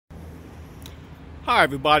Hi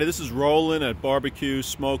everybody, this is Roland at Bbq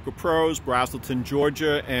Smoker Pros, Braselton,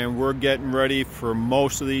 Georgia, and we're getting ready for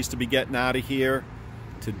most of these to be getting out of here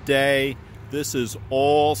today. This is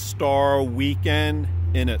All-Star Weekend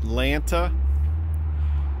in Atlanta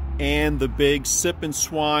and the big Sip and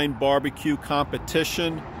Swine barbecue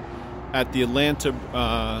competition at the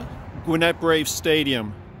Atlanta Gwinnett Braves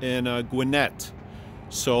Stadium in Gwinnett.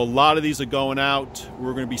 So a lot of these are going out.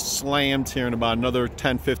 We're going to be slammed here in about another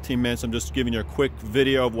 10-15 minutes. I'm just giving you a quick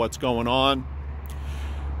video of what's going on.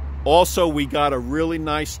 Also, we got a really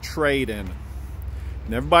nice trade-in.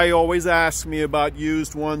 And everybody always asks me about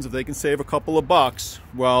used ones, if they can save a couple of bucks.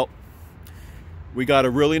 Well, we got a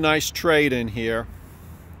really nice trade-in here.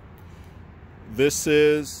 This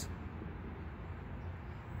is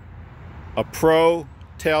a Pro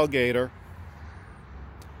tailgater.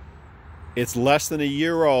 It's less than a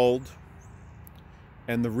year old,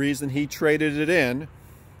 and the reason he traded it in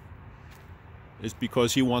is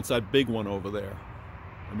because he wants that big one over there.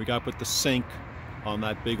 And we got to put the sink on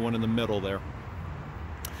that big one in the middle there.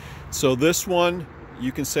 So this one,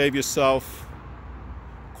 you can save yourself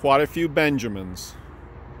quite a few Benjamins.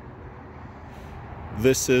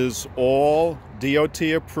 This is all DOT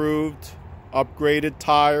approved, upgraded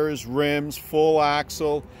tires, rims, full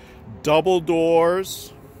axle, double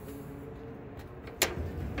doors.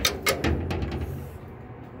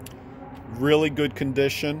 Really good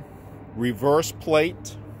condition, reverse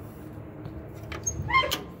plate.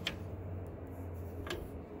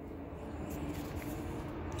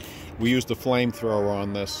 We used a flamethrower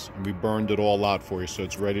on this and we burned it all out for you, so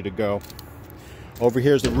it's ready to go. Over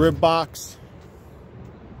here's the rib box.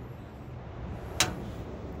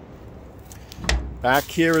 Back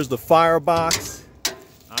here is the firebox.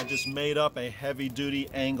 I just made up a heavy-duty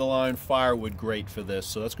angle iron firewood grate for this,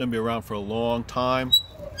 so that's going to be around for a long time.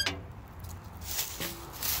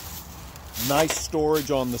 Nice storage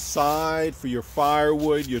on the side for your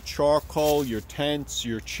firewood, your charcoal, your tents,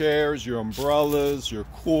 your chairs, your umbrellas, your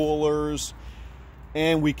coolers.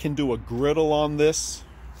 And we can do a griddle on this.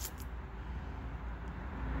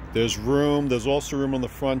 There's room. There's also room on the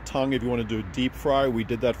front tongue if you want to do a deep fryer. We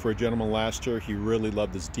did that for a gentleman last year. He really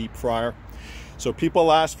loved this deep fryer. So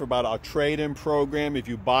people ask for about our trade-in program. If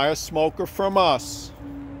you buy a smoker from us,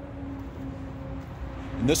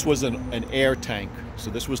 and this was an air tank, so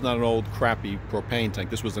this was not an old crappy propane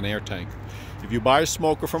tank, this was an air tank. If you buy a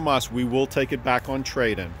smoker from us, we will take it back on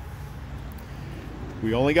trade-in.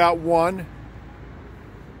 We only got one.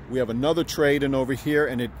 We have another trade-in over here,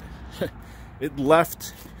 and it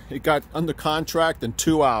got under contract in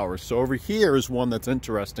 2 hours. So over here is one that's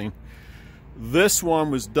interesting. This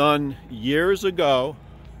one was done years ago.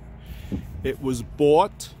 It was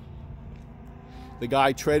bought. The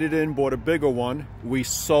guy traded in, bought a bigger one. We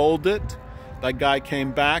sold it. That guy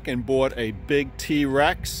came back and bought a big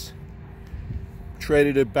T-Rex,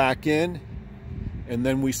 traded it back in, and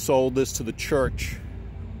then we sold this to the church.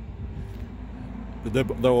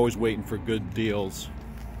 They're always waiting for good deals.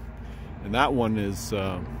 And that one is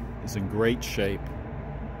in great shape.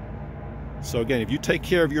 So again, if you take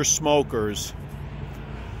care of your smokers,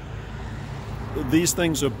 these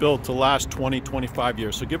things are built to last 20-25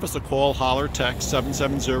 years. So give us a call, holler, text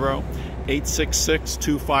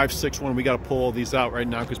 770-866-2561. We got to pull all these out right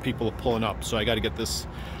now because people are pulling up. So I got to get this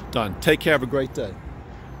done. Take care. Have a great day.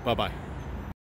 Bye-bye.